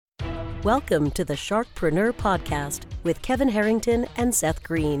Welcome to the Sharkpreneur Podcast with Kevin Harrington and Seth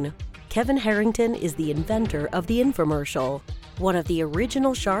Green. Kevin Harrington is the inventor of the infomercial, one of the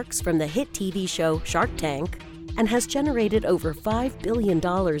original sharks from the hit TV show Shark Tank, and has generated over $5 billion in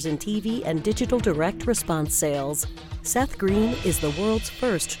TV and digital direct response sales. Seth Green is the world's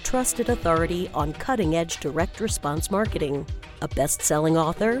first trusted authority on cutting-edge direct response marketing, a best-selling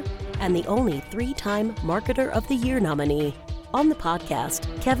author, and the only 3-time Marketer of the Year nominee. On the podcast,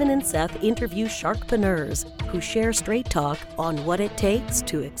 Kevin and Seth interview sharkpreneurs who share straight talk on what it takes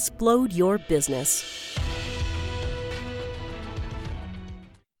to explode your business.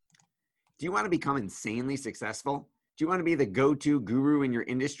 Do you want to become insanely successful? Do you want to be the go-to guru in your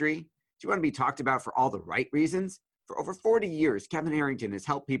industry? Do you want to be talked about for all the right reasons? For over 40 years, Kevin Harrington has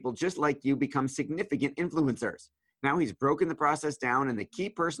helped people just like you become significant influencers. Now he's broken the process down in the Key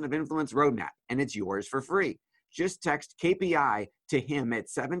Person of Influence roadmap, and it's yours for free. Just text KPI to him at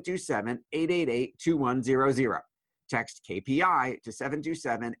 727-888-2100. Text KPI to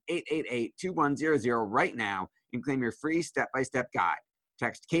 727-888-2100 right now and claim your free step-by-step guide.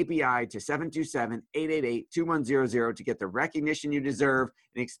 Text KPI to 727-888-2100 to get the recognition you deserve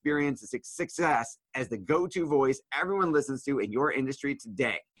and experience the success as the go-to voice everyone listens to in your industry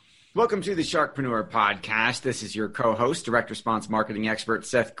today. Welcome to the Sharkpreneur Podcast. This is your co-host, direct response marketing expert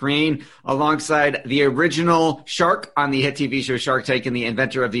Seth Green, alongside the original shark on the hit TV show Shark Tank and the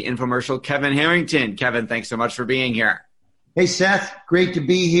inventor of the infomercial, Kevin Harrington. Kevin, thanks so much for being here. Hey, Seth. Great to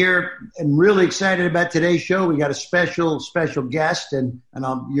be here and really excited about today's show. We got a special guest, and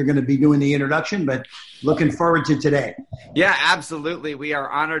you're going to be doing the introduction, but looking forward to today. Yeah, absolutely. We are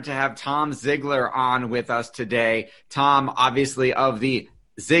honored to have Tom Ziglar on with us today. Tom, obviously, of the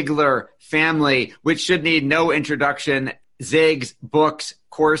Ziglar family, which should need no introduction. Zig's books,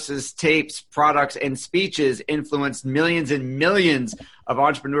 courses, tapes, products, and speeches influenced millions and millions of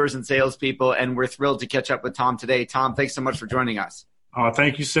entrepreneurs and salespeople, and we're thrilled to catch up with Tom today. Tom, thanks so much for joining us.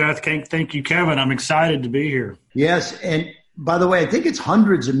 Thank you, Seth. Thank you, Kevin. I'm excited to be here. Yes, and by the way, I think it's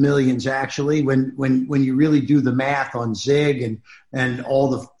hundreds of millions, actually, when you really do the math on Zig and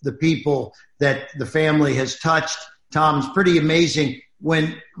all the people that the family has touched. Tom's pretty amazing.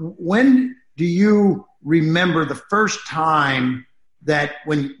 When do you remember the first time that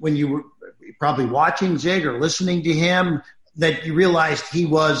when you were probably watching Zig or listening to him that you realized he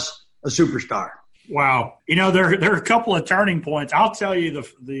was a superstar? Wow. There are a couple of turning points. I'll tell you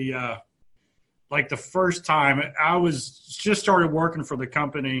the first time I was just started working for the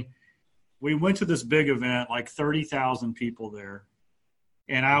company, we went to this big event, like 30,000 people there,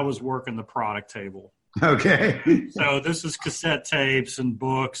 and I was working the product table. Okay. So this is cassette tapes and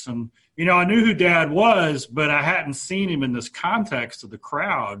books. And, I knew who Dad was, but I hadn't seen him in this context of the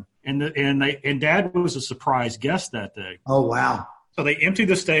crowd. And Dad was a surprise guest that day. Oh, wow. So they emptied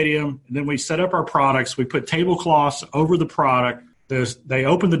the stadium, and then we set up our products. We put tablecloths over the product. They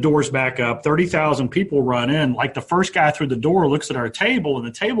opened the doors back up. 30,000 people run in. Like the first guy through the door looks at our table, and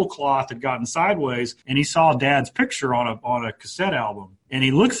the tablecloth had gotten sideways, and he saw Dad's picture on a cassette album. And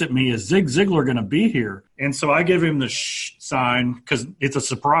he looks at me, is Zig Ziglar going to be here? And so I give him the shh sign because it's a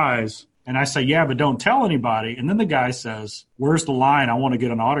surprise. And I say, yeah, but don't tell anybody. And then the guy says, where's the line? I want to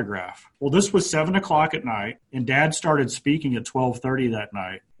get an autograph. Well, this was 7 o'clock at night, and Dad started speaking at 12:30 that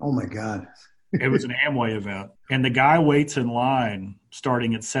night. Oh, my God. It was an Amway event. And the guy waits in line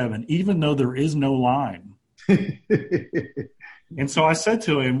starting at 7, even though there is no line. And so I said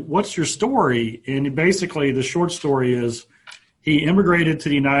to him, what's your story? And basically the short story is he immigrated to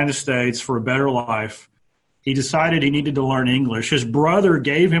the United States for a better life. He decided he needed to learn English. His brother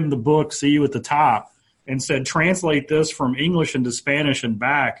gave him the book, See You at the Top, and said, translate this from English into Spanish and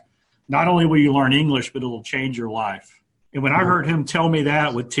back. Not only will you learn English, but it'll change your life. And when I heard him tell me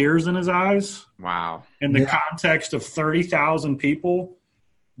that with tears in his eyes, wow, in the context of 30,000 people,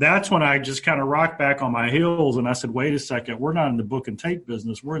 that's when I just kind of rocked back on my heels. And I said, wait a second, we're not in the book and tape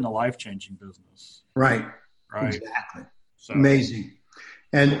business. We're in the life-changing business. Right. Exactly. So. Amazing.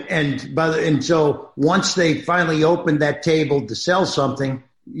 And so once they finally opened that table to sell something,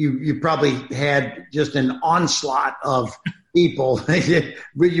 you probably had just an onslaught of people.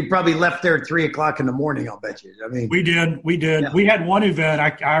 You probably left there at 3 o'clock in the morning, I'll bet you. I mean, we did. Yeah. We had one event.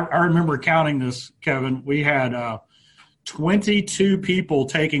 I remember counting this, Kevin. We had 22 people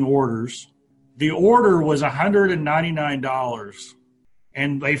taking orders. The order was $199.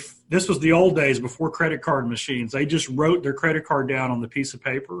 And this was the old days before credit card machines. They just wrote their credit card down on the piece of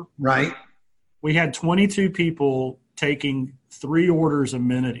paper. Right. We had 22 people taking 3 orders a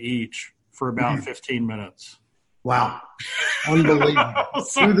minute each for about 15 minutes. Wow. Unbelievable.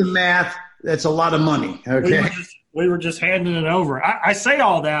 Do the math. That's a lot of money. Okay. We were just handing it over. I say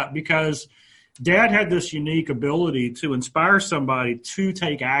all that because Dad had this unique ability to inspire somebody to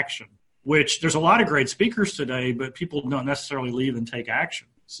take action, which there's a lot of great speakers today, but people don't necessarily leave and take action.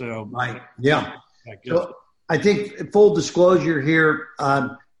 So, right. Yeah. So I think full disclosure here,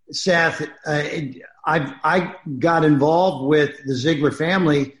 Seth, I got involved with the Ziglar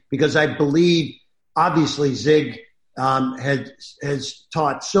family because I believe obviously Zig has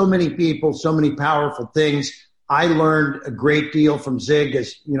taught so many people so many powerful things. I learned a great deal from Zig.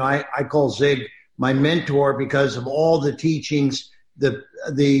 As you know, I call Zig my mentor because of all the teachings,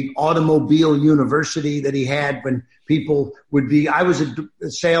 the automobile university that he had when people would be. I was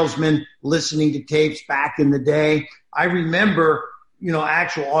a salesman listening to tapes back in the day. I remember,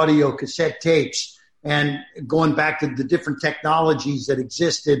 actual audio cassette tapes and going back to the different technologies that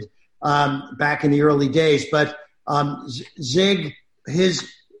existed back in the early days. But Zig,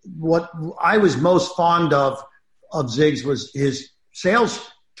 what I was most fond of Zig's was his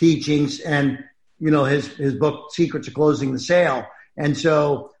sales teachings and, his book, Secrets of Closing the Sale. And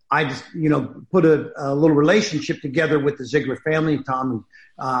so I just, put a little relationship together with the Ziglar family. Tom,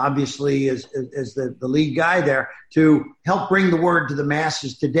 obviously, is the lead guy there to help bring the word to the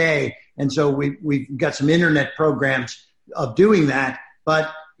masses today. And so we've got some internet programs of doing that.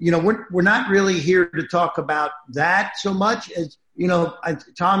 But, we're not really here to talk about that so much as,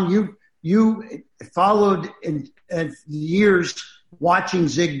 Tom, you followed in years watching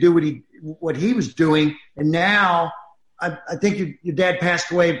Zig do what he was doing. And now I think your dad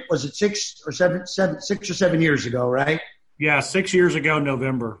passed away, was it 6 or 7 years ago, right? Yeah, 6 years ago,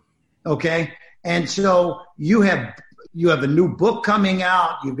 November. Okay. And so you have a new book coming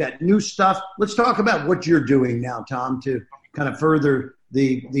out. You've got new stuff. Let's talk about what you're doing now, Tom, to kind of further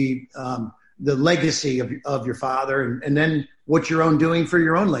the legacy of your father and then what you're doing for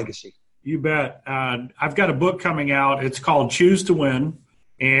your own legacy. You bet. I've got a book coming out. It's called Choose to Win.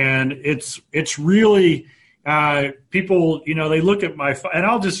 And it's really people, they look at and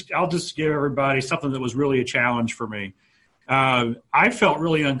I'll just give everybody something that was really a challenge for me. I felt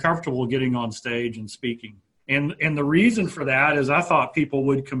really uncomfortable getting on stage and speaking. And the reason for that is I thought people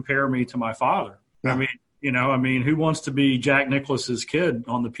would compare me to my father. Yeah. I mean, who wants to be Jack Nicklaus's kid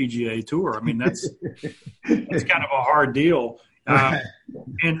on the PGA Tour? I mean, that's kind of a hard deal.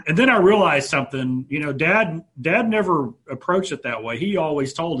 And then I realized something, Dad never approached it that way. He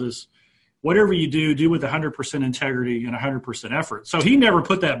always told us, whatever you do with 100% integrity and 100% effort. So he never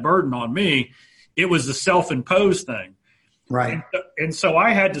put that burden on me. It was a self-imposed thing. Right. And so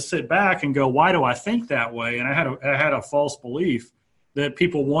I had to sit back and go, why do I think that way? And I had a false belief that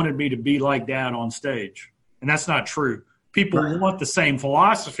people wanted me to be like Dad on stage. And that's not true. People want the same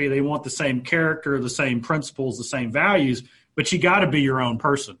philosophy. They want the same character, the same principles, the same values, but you got to be your own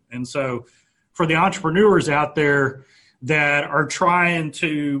person. And so for the entrepreneurs out there that are trying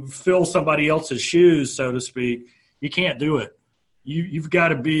to fill somebody else's shoes, so to speak, you can't do it. You've got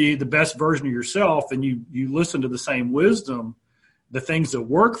to be the best version of yourself, and you listen to the same wisdom, the things that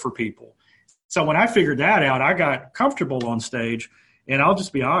work for people. So when I figured that out, I got comfortable on stage. And I'll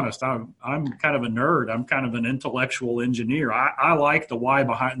just be honest, I'm kind of a nerd. I'm kind of an intellectual engineer. I like the why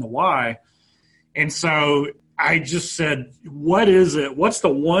behind the why. And so I just said, what is it? What's the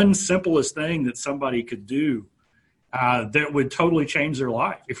one simplest thing that somebody could do that would totally change their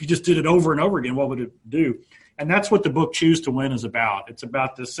life? If you just did it over and over again, what would it do? And that's what the book Choose to Win is about. It's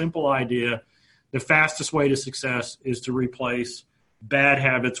about this simple idea. The fastest way to success is to replace bad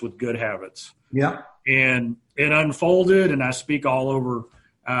habits with good habits. Yeah. And it unfolded, and I speak all over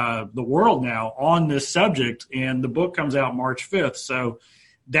the world now on this subject, and the book comes out March 5th. So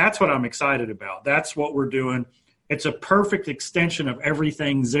that's what I'm excited about. That's what we're doing. It's a perfect extension of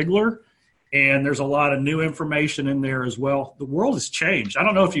everything Ziglar, and there's a lot of new information in there as well. The world has changed. I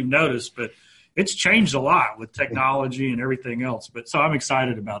don't know if you've noticed, but it's changed a lot with technology and everything else. But so I'm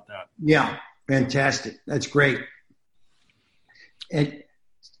excited about that. Yeah, fantastic. That's great. And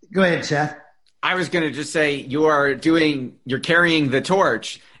go ahead, Seth. I was going to just say you're carrying the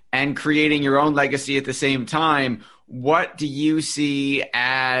torch and creating your own legacy at the same time. What do you see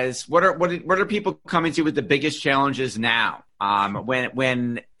as what are people coming to with the biggest challenges now?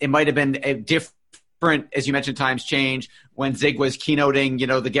 When it might have been a different, as you mentioned, times change. When Zig was keynoting,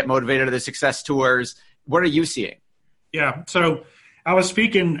 the Get Motivated or the Success Tours. What are you seeing? Yeah, so I was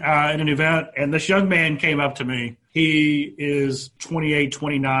speaking at an event, and this young man came up to me. He is 28,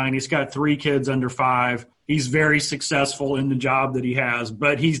 29. He's got 3 kids under 5. He's very successful in the job that he has,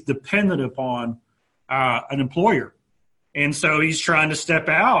 but he's dependent upon an employer. And so he's trying to step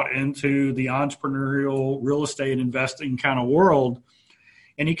out into the entrepreneurial real estate investing kind of world.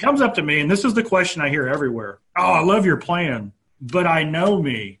 And he comes up to me, and this is the question I hear everywhere. oh, I love your plan, but I know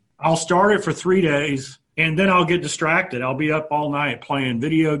me. I'll start it for 3 days and then I'll get distracted. I'll be up all night playing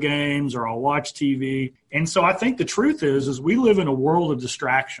video games or I'll watch TV. And so I think the truth is we live in a world of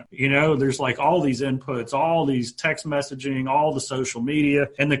distraction. You know, there's like all these inputs, all these text messaging, all the social media.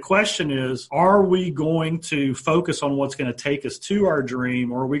 And the question is, are we going to focus on what's going to take us to our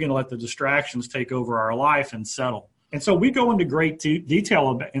dream, or are we going to let the distractions take over our life and settle? And so we go into great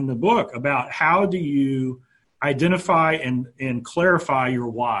detail in the book about how do you identify and clarify your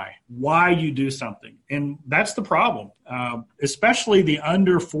why you do something. And that's the problem, especially the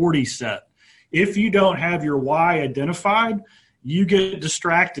under 40 set. If you don't have your why identified, you get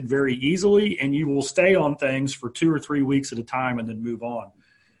distracted very easily and you will stay on things for 2 or 3 weeks at a time and then move on.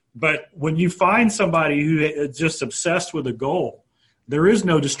 But when you find somebody who is just obsessed with a goal, there is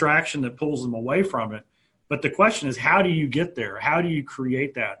no distraction that pulls them away from it. But the question is, how do you get there? How do you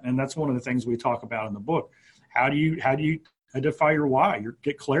create that? And that's one of the things we talk about in the book. How do you identify your why?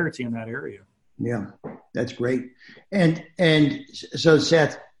 Get clarity in that area. Yeah, that's great. And so,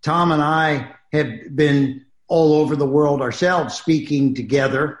 Seth, Tom and I have been all over the world ourselves speaking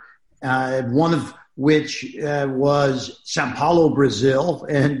together, one of which was Sao Paulo, Brazil.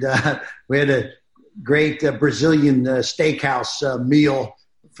 And we had a great Brazilian steakhouse meal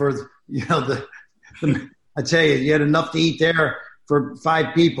for, I tell you, you had enough to eat there for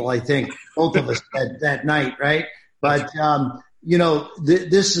 5 people, I think, both of us that night, right? But,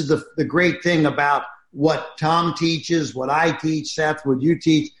 this is the great thing about what Tom teaches, what I teach, Seth, what you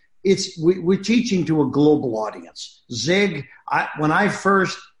teach. We're teaching to a global audience. Zig, when I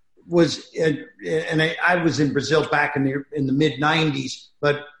first was, I was in Brazil back in the mid-'90s,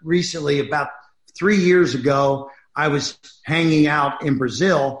 but recently, about 3 years ago, I was hanging out in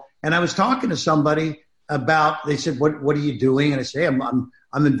Brazil, and I was talking to somebody about, they said, what are you doing? And I say, I'm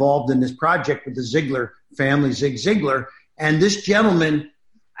involved in this project with the Ziglar family, Zig Ziglar. And this gentleman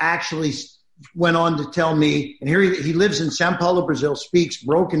actually went on to tell me, and here he lives in Sao Paulo, Brazil, speaks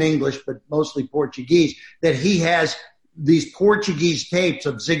broken English, but mostly Portuguese, that he has these Portuguese tapes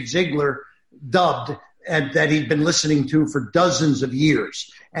of Zig Ziglar dubbed and that he'd been listening to for dozens of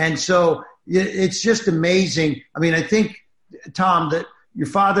years. And so it's just amazing. I mean, I think, Tom, that your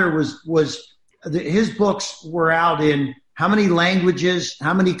father his books were out in how many languages,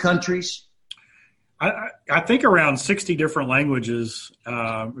 how many countries? I think around 60 different languages.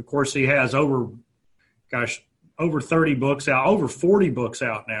 Of course, he has over 30 books out, over 40 books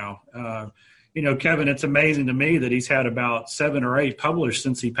out now. Kevin, it's amazing to me that he's had about 7 or 8 published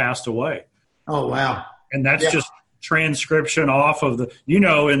since he passed away. Oh, wow. And that's just transcription off of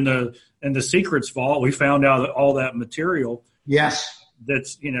in the Secrets Vault, we found out all that material. Yes.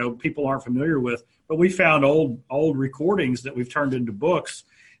 That's, people aren't familiar with, but we found old recordings that we've turned into books.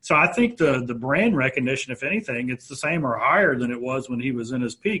 So I think the brand recognition, if anything, it's the same or higher than it was when he was in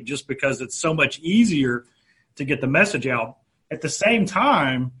his peak, just because it's so much easier to get the message out. At the same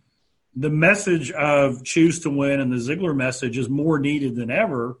time, the message of Choose to Win and the Ziglar message is more needed than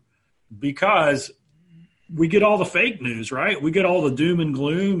ever, because we get all the fake news, right? We get all the doom and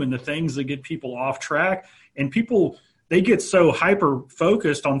gloom and the things that get people off track, and people, they get so hyper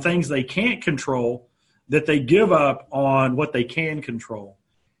focused on things they can't control that they give up on what they can control.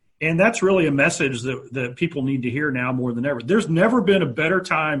 And that's really a message that people need to hear now more than ever. There's never been a better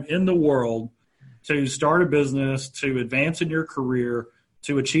time in the world to start a business, to advance in your career,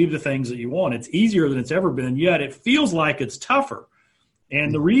 to achieve the things that you want. It's easier than it's ever been, yet it feels like it's tougher.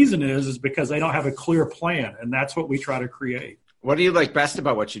 And the reason is because they don't have a clear plan, and that's what we try to create. What do you like best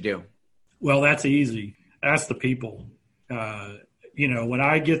about what you do? Well, that's easy. That's the people. When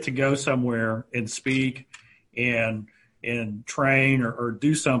I get to go somewhere and speak and train or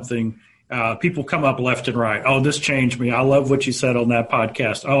do something, people come up left and right. Oh, this changed me. I love what you said on that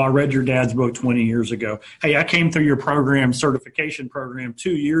podcast. Oh, I read your dad's book 20 years ago. Hey, I came through your certification program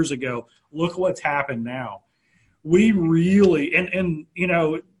 2 years ago. Look what's happened now. We really,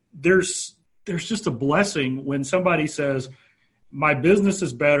 there's just a blessing when somebody says, my business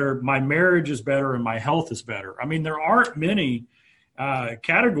is better, my marriage is better, and my health is better. I mean, there aren't many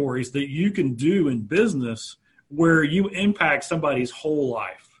categories that you can do in business where you impact somebody's whole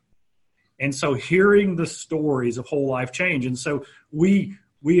life. And so hearing the stories of whole life change. And so we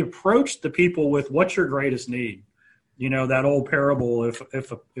approach the people with, what's your greatest need? That old parable,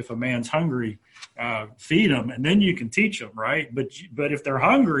 if a man's hungry, feed them, and then you can teach them, right? But if they're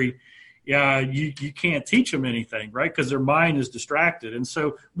hungry, you can't teach them anything, right? Because their mind is distracted. And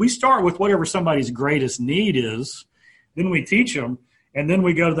so we start with whatever somebody's greatest need is, then we teach them, and then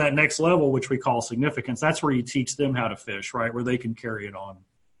we go to that next level, which we call significance. That's where you teach them how to fish, right? Where they can carry it on.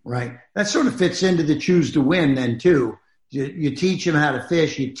 Right. That sort of fits into the choose to win then too. You teach them how to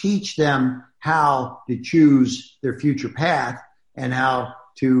fish. You teach them how to choose their future path and how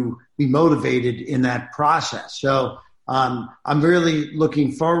to be motivated in that process. So I'm really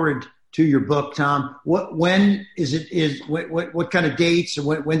looking forward to your book, Tom. When is it? What kind of dates and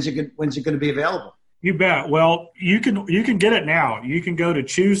when's it going to be available? You bet. Well, you can get it now. You can go to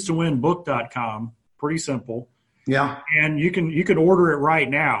choosetowinbook.com. Pretty simple. Yeah. And you can order it right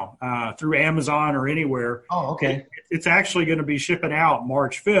now through Amazon or anywhere. Oh, okay. It's actually going to be shipping out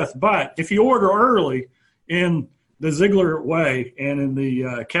March 5th. But if you order early in the Ziegler way and in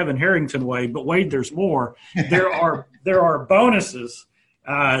the Kevin Harrington way, but wait, there's more. There are bonuses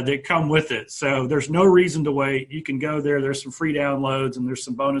that come with it. So there's no reason to wait. You can go there. There's some free downloads and there's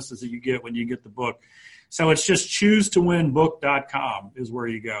some bonuses that you get when you get the book. So it's just choosetowinbook.com is where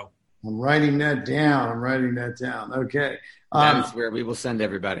you go. I'm writing that down. Okay. That's where we will send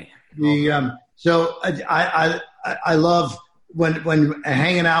everybody. So I love when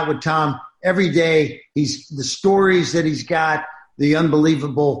hanging out with Tom every day. He's the stories that he's got, the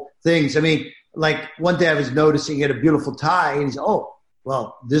unbelievable things. I mean, like one day I was noticing he had a beautiful tie, and he's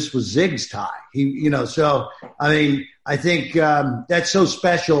well, this was Zig's tie. So I mean, I think that's so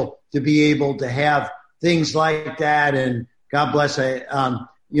special to be able to have things like that. And God bless.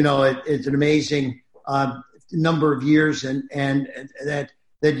 It's an amazing number of years, and that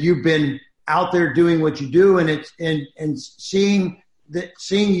you've been out there doing what you do, and seeing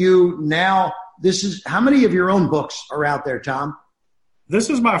you now. This is how many of your own books are out there, Tom? This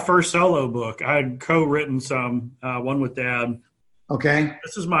is my first solo book. I had co-written some, one with Dad. Okay.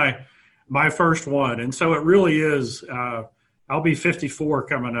 This is my first one, and so it really is. I'll be 54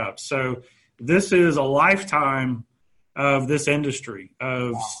 coming up, so this is a lifetime of this industry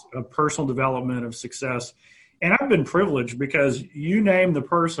of personal development, of success. And I've been privileged because you name the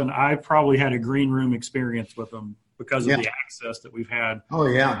person, I probably had a green room experience with them because of the access that we've had. Oh,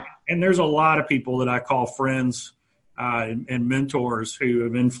 yeah. And there's a lot of people that I call friends and mentors who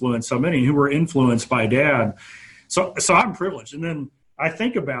have influenced so many, who were influenced by Dad. So I'm privileged. And then I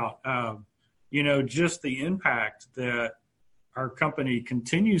think about, just the impact that our company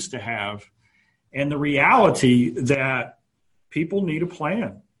continues to have, and the reality that people need a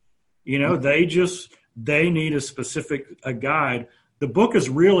plan. They need a specific guide. The book is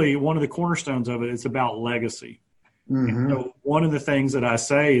really one of the cornerstones of it. It's about legacy. Mm-hmm. So one of the things that I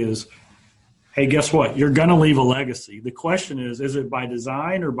say is, hey, guess what? You're going to leave a legacy. The question is it by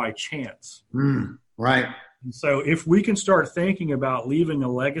design or by chance? Right. And so if we can start thinking about leaving a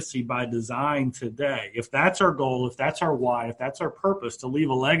legacy by design today, if that's our goal, if that's our why, if that's our purpose, to leave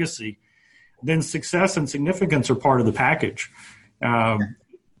a legacy, then success and significance are part of the package.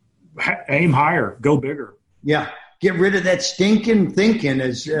 Aim higher, go bigger. Yeah. Get rid of that stinking thinking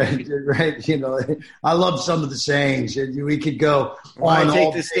right. I love some of the sayings. We could go Why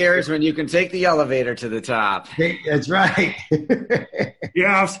take the stairs when you can take the elevator to the top? That's right.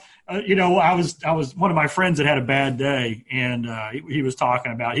 Yeah. I was one of my friends that had a bad day, and he was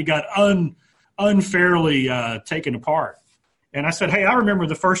talking about, he got unfairly taken apart. And I said, hey, I remember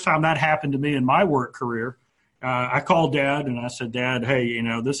the first time that happened to me in my work career. I called Dad and I said, Dad, hey,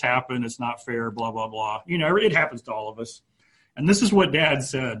 this happened. It's not fair, blah, blah, blah. It happens to all of us. And this is what Dad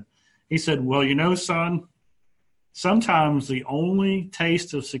said. He said, well, son, sometimes the only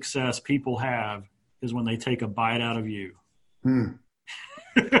taste of success people have is when they take a bite out of you.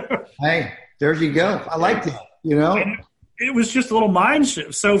 Hey, there you go. I like that, And it was just a little mind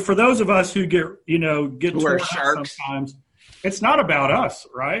shift. So for those of us who get torn up sometimes, it's not about us,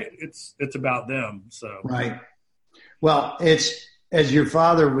 right? It's about them. So right. Well, it's, as your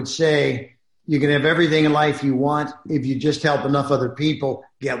father would say, you can have everything in life you want if you just help enough other people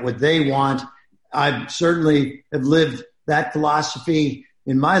get what they want. I certainly have lived that philosophy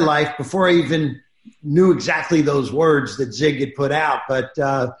in my life before I even knew exactly those words that Zig had put out. But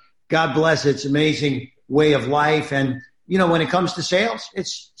God bless, it's an amazing way of life. And, when it comes to sales,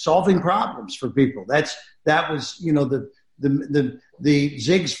 it's solving problems for people. That was, the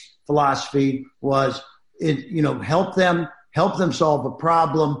Zig's philosophy was, help them solve a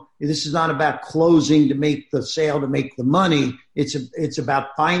problem. This is not about closing to make the sale, to make the money. It's about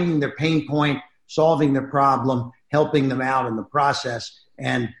finding their pain point, solving their problem, helping them out in the process,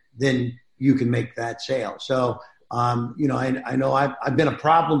 and then you can make that sale. So, I know I've been a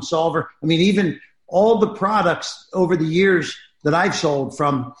problem solver. I mean, even all the products over the years that I've sold,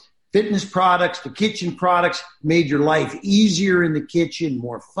 from fitness products to kitchen products, made your life easier in the kitchen,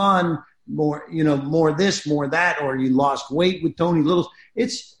 more fun, more this, more that, or you lost weight with Tony Littles.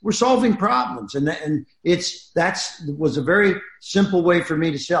 We're solving problems, and that was a very simple way for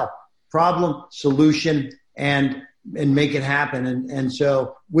me to sell: problem, solution, and make it happen. And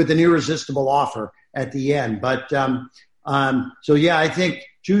so with an irresistible offer at the end. But so yeah, I think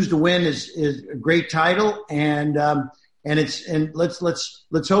Choose to Win is a great title, and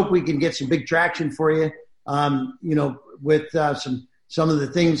let's hope we can get some big traction for you. With some of the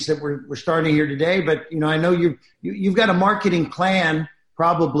things that we're starting here today. But I know you've got a marketing plan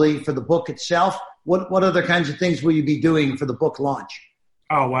probably for the book itself. What other kinds of things will you be doing for the book launch?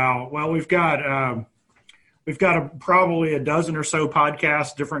 Oh wow! Well, we've got probably a dozen or so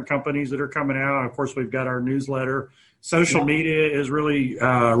podcasts, different companies that are coming out. Of course, we've got our newsletter. Social media is really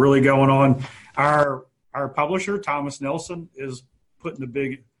going on. Our publisher, Thomas Nelson, is putting a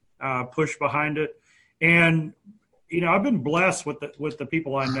big push behind it. And I've been blessed with the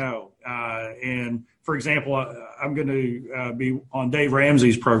people I know. And for example, I'm going to be on Dave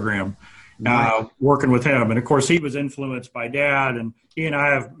Ramsey's program, working with him. And of course, he was influenced by Dad, and he and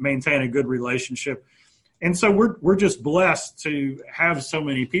I have maintained a good relationship. And so we're just blessed to have so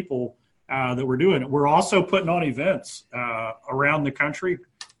many people that we're doing it. We're also putting on events around the country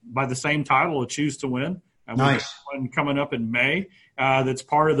by the same title, Choose to Win. Nice. One coming up in May. That's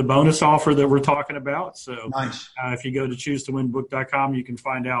part of the bonus offer that we're talking about. So nice. If you go to choosetowinbook.com, you can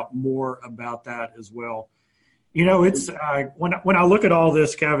find out more about that as well. It's when I look at all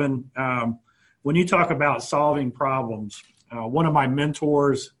this, Kevin, when you talk about solving problems, one of my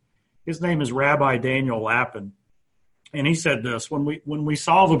mentors, his name is Rabbi Daniel Lapin, and he said this: when we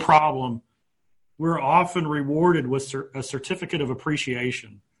solve a problem, we're often rewarded with a certificate of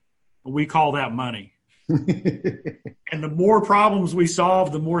appreciation. We call that money. And the more problems we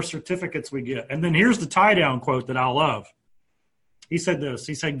solve, the more certificates we get. And then here's the tie-down quote that I love. He said this.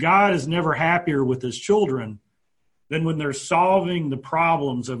 He said, God is never happier with his children than when they're solving the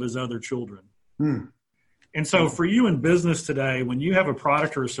problems of his other children. And so for you in business today, when you have a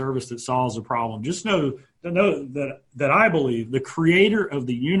product or a service that solves a problem, just know that I believe the creator of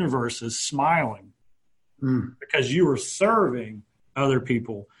the universe is smiling because you are serving other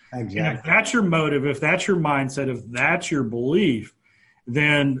people. Exactly. And if that's your motive, if that's your mindset, if that's your belief,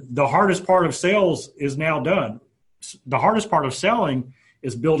 then the hardest part of sales is now done. The hardest part of selling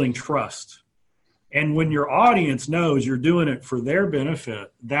is building trust. And when your audience knows you're doing it for their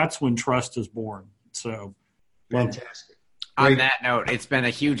benefit, that's when trust is born. So fantastic. On that note, it's been a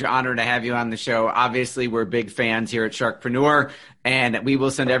huge honor to have you on the show. Obviously, we're big fans here at Sharkpreneur, and we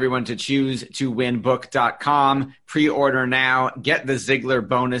will send everyone to choosetowinbook.com. Pre-order now, get the Ziglar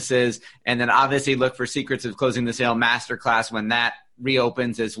bonuses, and then obviously look for Secrets of Closing the Sale Masterclass when that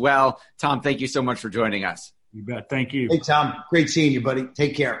reopens as well. Tom, thank you so much for joining us. You bet. Thank you. Hey, Tom. Great seeing you, buddy.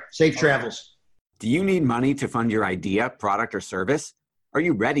 Take care. Safe travels. Do you need money to fund your idea, product, or service? Are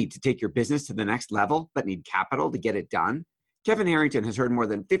you ready to take your business to the next level but need capital to get it done? Kevin Harrington has heard more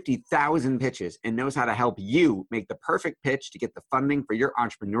than 50,000 pitches and knows how to help you make the perfect pitch to get the funding for your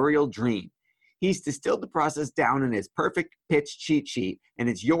entrepreneurial dream. He's distilled the process down in his perfect pitch cheat sheet, and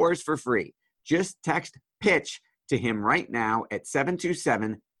it's yours for free. Just text PITCH to him right now at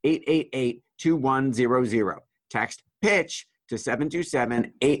 727-888-2100. Text PITCH to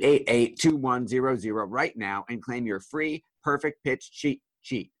 727-888-2100 right now and claim your free perfect pitch cheat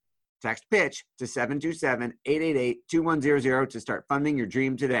sheet. Text PITCH to 727-888-2100 to start funding your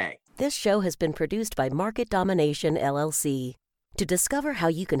dream today. This show has been produced by Market Domination, LLC. To discover how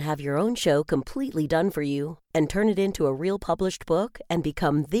you can have your own show completely done for you and turn it into a real published book and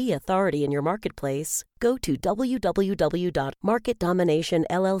become the authority in your marketplace, go to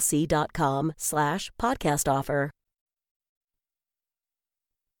www.marketdominationllc.com/podcast offer.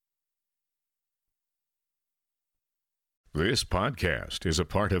 This podcast is a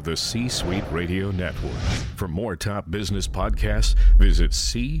part of the C-Suite Radio Network. For more top business podcasts, visit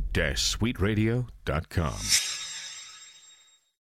c-suiteradio.com.